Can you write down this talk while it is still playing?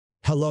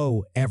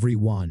Hello,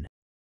 everyone.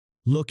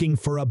 Looking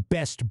for a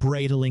best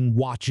Breitling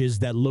watches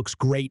that looks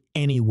great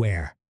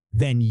anywhere?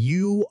 Then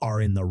you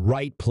are in the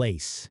right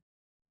place.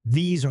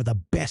 These are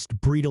the best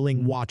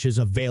Breitling watches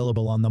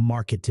available on the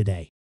market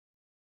today.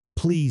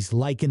 Please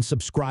like and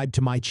subscribe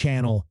to my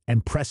channel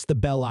and press the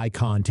bell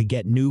icon to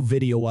get new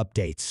video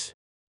updates.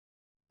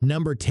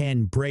 Number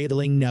 10.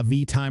 Breitling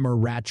Navitimer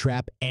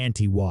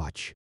Rattrapante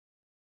watch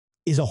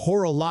is a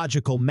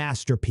horological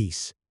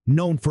masterpiece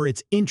known for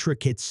its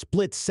intricate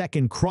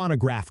split-second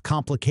chronograph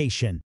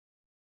complication.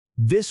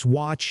 This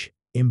watch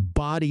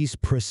embodies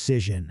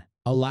precision,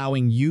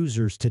 allowing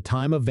users to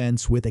time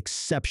events with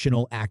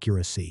exceptional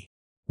accuracy.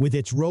 With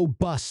its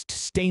robust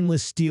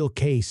stainless steel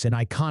case and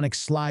iconic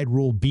slide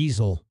rule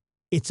bezel,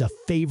 it's a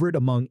favorite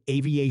among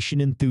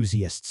aviation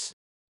enthusiasts.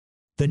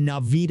 The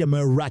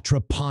Navitimer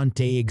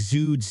Rattrapante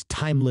exudes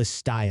timeless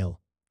style,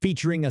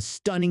 featuring a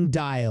stunning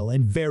dial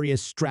and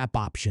various strap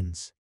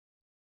options.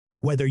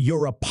 Whether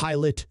you're a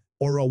pilot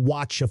or a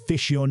watch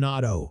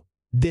aficionado,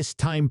 this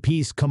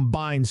timepiece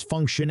combines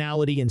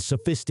functionality and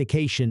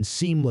sophistication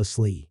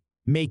seamlessly,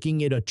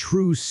 making it a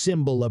true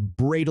symbol of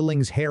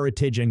Breitling's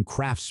heritage and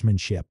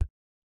craftsmanship.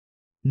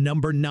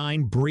 Number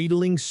 9.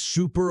 Breitling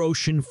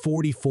Superocean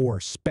 44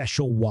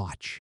 Special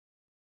Watch.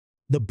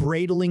 The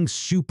Breitling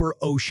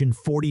Superocean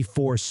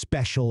 44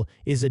 Special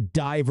is a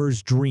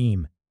diver's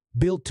dream,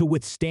 built to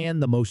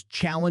withstand the most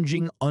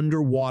challenging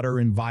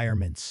underwater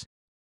environments.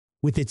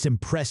 With its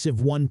impressive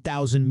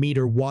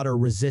 1,000-meter water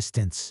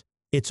resistance,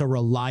 it's a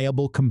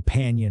reliable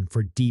companion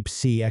for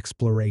deep-sea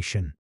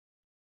exploration.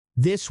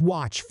 This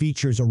watch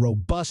features a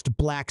robust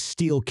black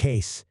steel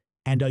case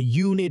and a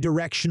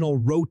unidirectional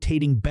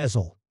rotating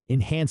bezel,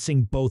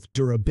 enhancing both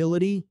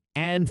durability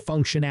and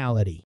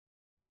functionality.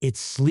 Its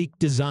sleek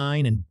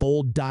design and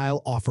bold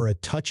dial offer a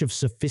touch of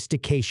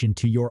sophistication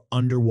to your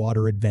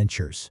underwater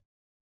adventures.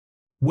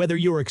 Whether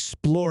you're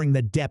exploring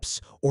the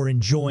depths or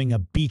enjoying a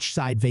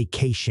beachside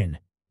vacation,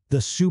 the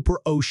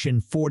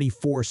Superocean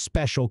 44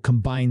 Special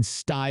combines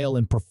style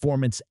and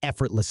performance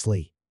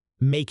effortlessly,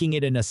 making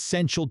it an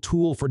essential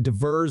tool for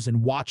divers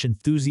and watch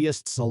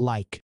enthusiasts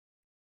alike.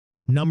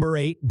 Number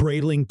 8.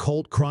 Breitling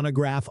Colt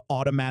Chronograph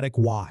Automatic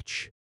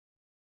Watch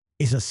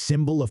is a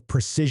symbol of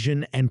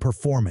precision and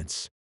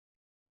performance.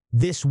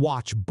 This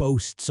watch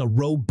boasts a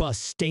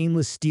robust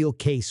stainless steel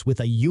case with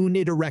a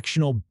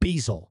unidirectional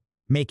bezel,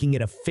 making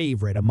it a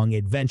favorite among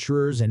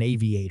adventurers and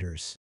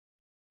aviators.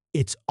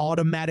 Its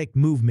automatic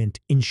movement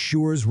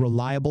ensures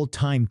reliable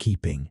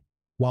timekeeping,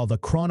 while the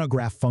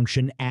chronograph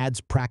function adds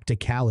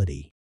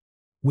practicality.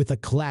 With a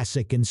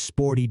classic and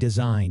sporty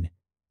design,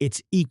 it's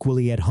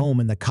equally at home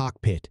in the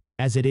cockpit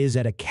as it is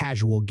at a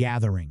casual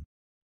gathering.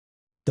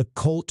 The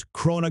Colt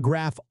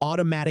Chronograph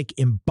Automatic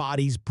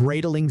embodies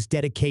Breitling's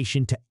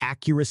dedication to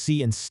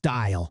accuracy and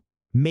style,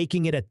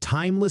 making it a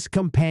timeless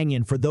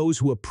companion for those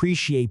who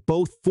appreciate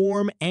both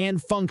form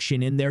and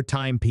function in their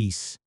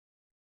timepiece.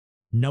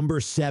 Number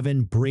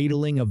 7.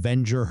 Breitling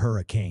Avenger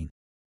Hurricane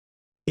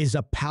is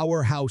a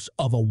powerhouse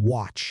of a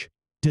watch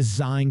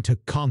designed to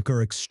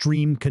conquer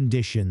extreme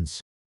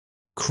conditions.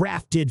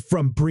 Crafted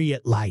from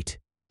Breitling,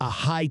 a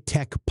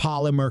high-tech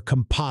polymer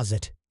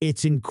composite,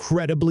 it's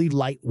incredibly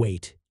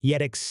lightweight,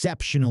 yet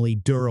exceptionally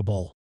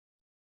durable.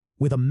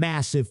 With a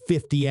massive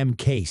 50mm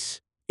case,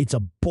 it's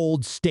a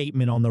bold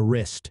statement on the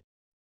wrist.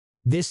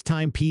 This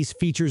timepiece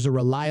features a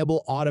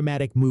reliable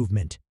automatic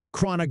movement,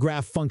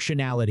 chronograph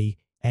functionality,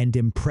 and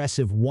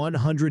impressive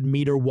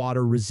 100-meter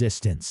water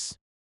resistance.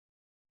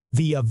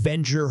 The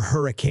Avenger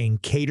Hurricane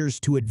caters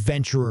to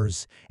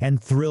adventurers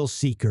and thrill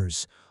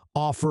seekers,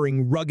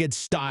 offering rugged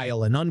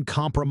style and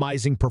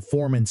uncompromising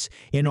performance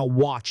in a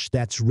watch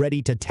that's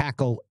ready to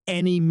tackle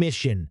any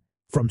mission,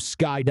 from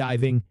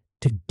skydiving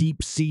to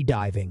deep-sea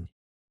diving.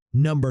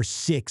 Number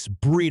 6.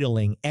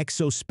 Breitling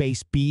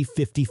Exospace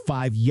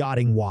B55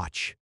 Yachting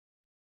Watch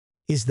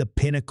is the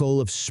pinnacle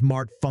of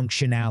smart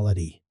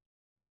functionality.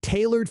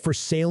 Tailored for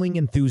sailing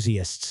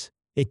enthusiasts,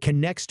 it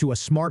connects to a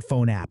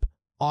smartphone app,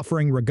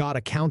 offering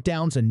regatta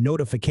countdowns and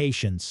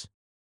notifications.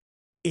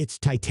 Its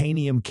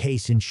titanium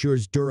case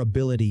ensures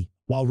durability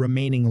while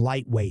remaining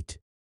lightweight.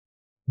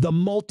 The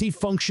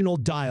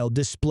multifunctional dial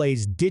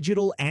displays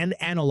digital and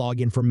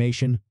analog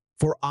information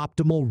for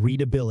optimal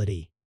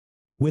readability.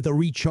 With a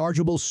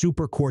rechargeable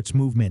superquartz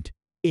movement,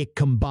 it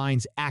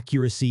combines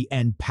accuracy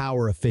and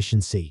power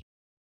efficiency.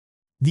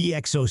 The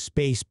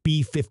Exospace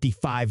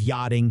B55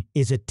 Yachting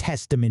is a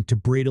testament to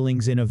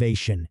Breitling's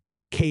innovation,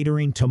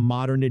 catering to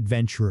modern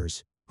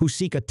adventurers who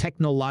seek a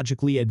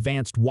technologically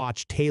advanced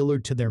watch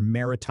tailored to their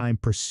maritime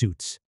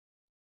pursuits.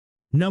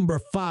 Number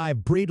 5.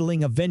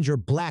 Breitling Avenger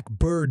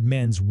BlackBird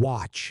Men's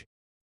Watch.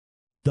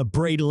 The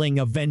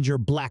Breitling Avenger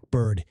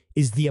BlackBird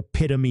is the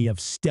epitome of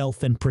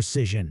stealth and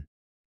precision.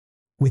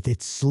 With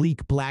its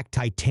sleek black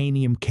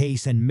titanium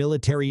case and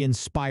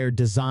military-inspired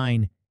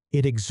design,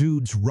 it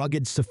exudes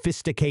rugged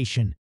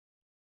sophistication.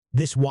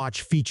 This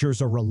watch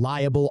features a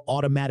reliable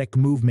automatic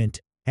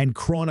movement and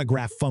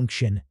chronograph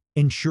function,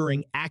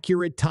 ensuring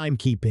accurate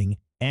timekeeping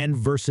and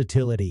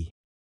versatility.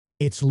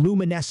 Its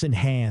luminescent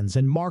hands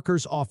and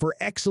markers offer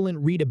excellent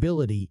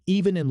readability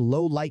even in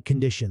low light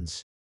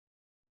conditions.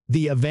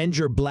 The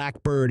Avenger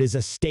BlackBird is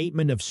a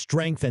statement of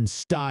strength and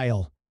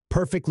style,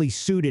 perfectly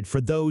suited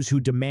for those who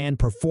demand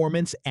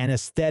performance and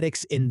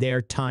aesthetics in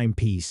their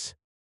timepiece.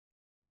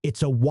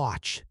 It's a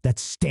watch that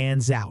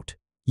stands out,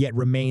 yet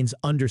remains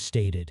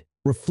understated,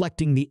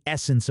 reflecting the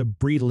essence of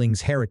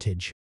Breitling's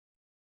heritage.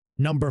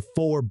 Number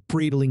 4.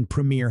 Breitling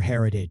Premier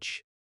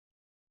Heritage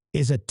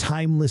is a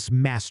timeless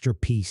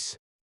masterpiece.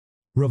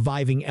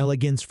 Reviving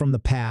elegance from the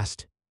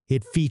past,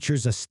 it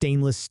features a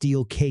stainless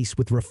steel case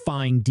with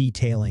refined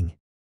detailing.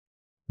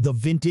 The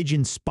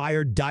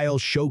vintage-inspired dial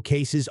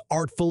showcases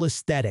artful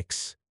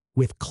aesthetics,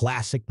 with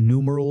classic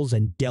numerals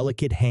and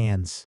delicate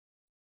hands.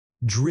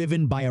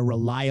 Driven by a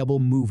reliable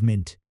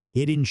movement,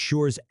 it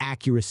ensures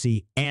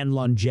accuracy and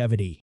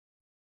longevity.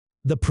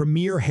 The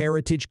Premier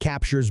Heritage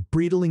captures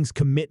Breitling's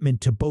commitment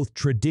to both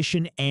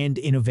tradition and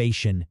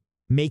innovation,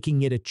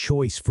 making it a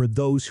choice for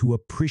those who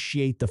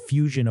appreciate the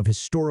fusion of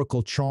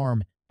historical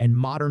charm and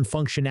modern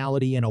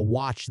functionality in a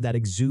watch that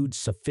exudes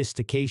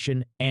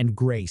sophistication and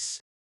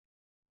grace.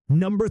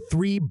 Number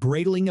 3.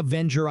 Breitling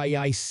Avenger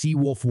II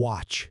Seawolf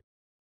Watch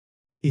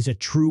is a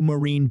true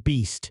marine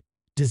beast,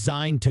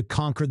 designed to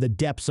conquer the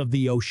depths of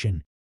the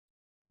ocean.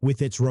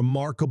 With its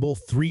remarkable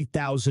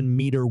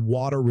 3,000-meter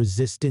water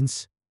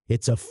resistance,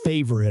 it's a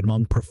favorite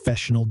among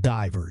professional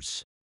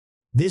divers.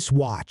 This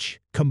watch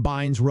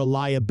combines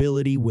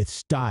reliability with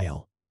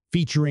style,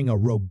 featuring a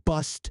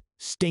robust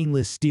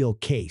stainless steel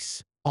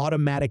case,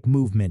 automatic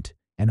movement,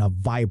 and a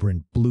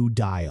vibrant blue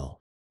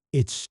dial.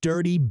 Its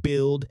sturdy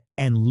build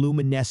and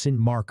luminescent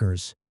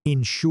markers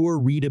ensure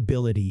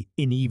readability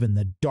in even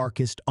the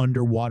darkest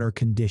underwater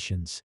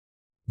conditions.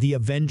 The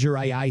Avenger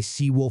II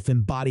Seawolf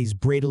embodies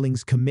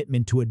Breitling's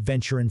commitment to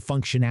adventure and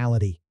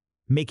functionality,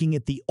 making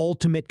it the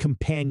ultimate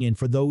companion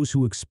for those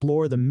who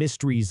explore the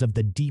mysteries of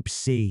the deep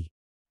sea.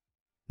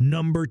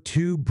 Number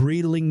 2.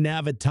 Breitling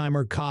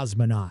Navitimer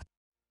Cosmonaut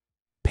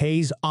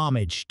pays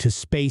homage to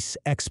space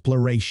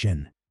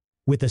exploration.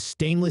 With a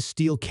stainless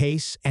steel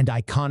case and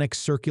iconic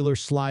circular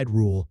slide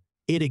rule,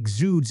 it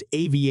exudes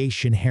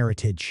aviation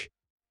heritage.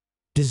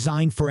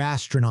 Designed for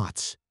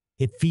astronauts,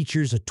 it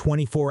features a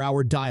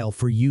 24-hour dial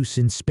for use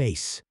in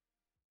space.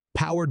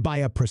 Powered by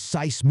a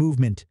precise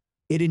movement,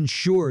 it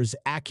ensures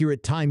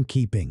accurate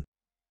timekeeping.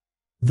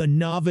 The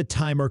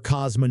Navitimer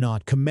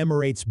Cosmonaut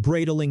commemorates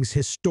Breitling's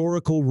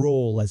historical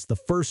role as the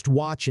first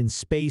watch in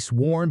space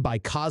worn by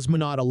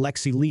cosmonaut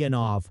Alexei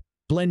Leonov,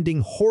 blending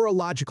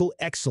horological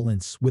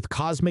excellence with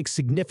cosmic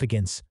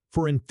significance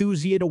for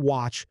enthusiasts to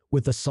watch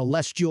with a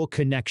celestial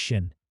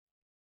connection.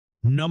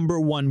 Number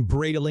 1.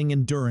 Breitling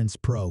Endurance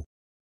Pro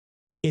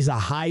is a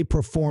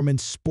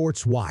high-performance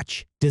sports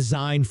watch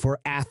designed for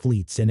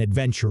athletes and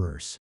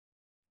adventurers.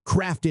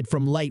 Crafted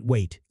from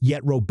lightweight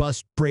yet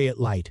robust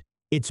Breitling,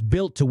 it's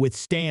built to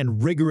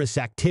withstand rigorous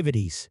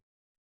activities.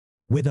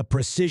 With a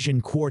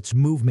precision quartz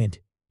movement,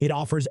 it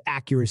offers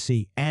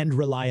accuracy and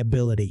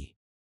reliability.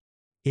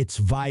 Its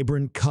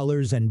vibrant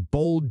colors and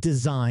bold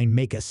design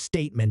make a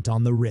statement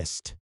on the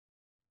wrist.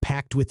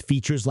 Packed with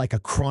features like a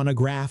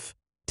chronograph,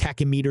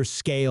 tachymeter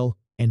scale,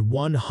 and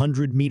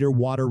 100-meter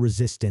water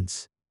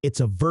resistance, it's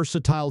a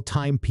versatile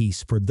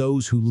timepiece for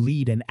those who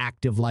lead an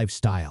active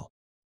lifestyle.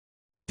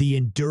 The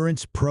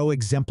Endurance Pro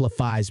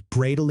exemplifies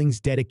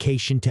Breitling's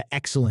dedication to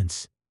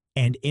excellence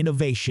and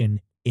innovation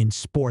in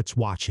sports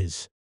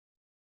watches.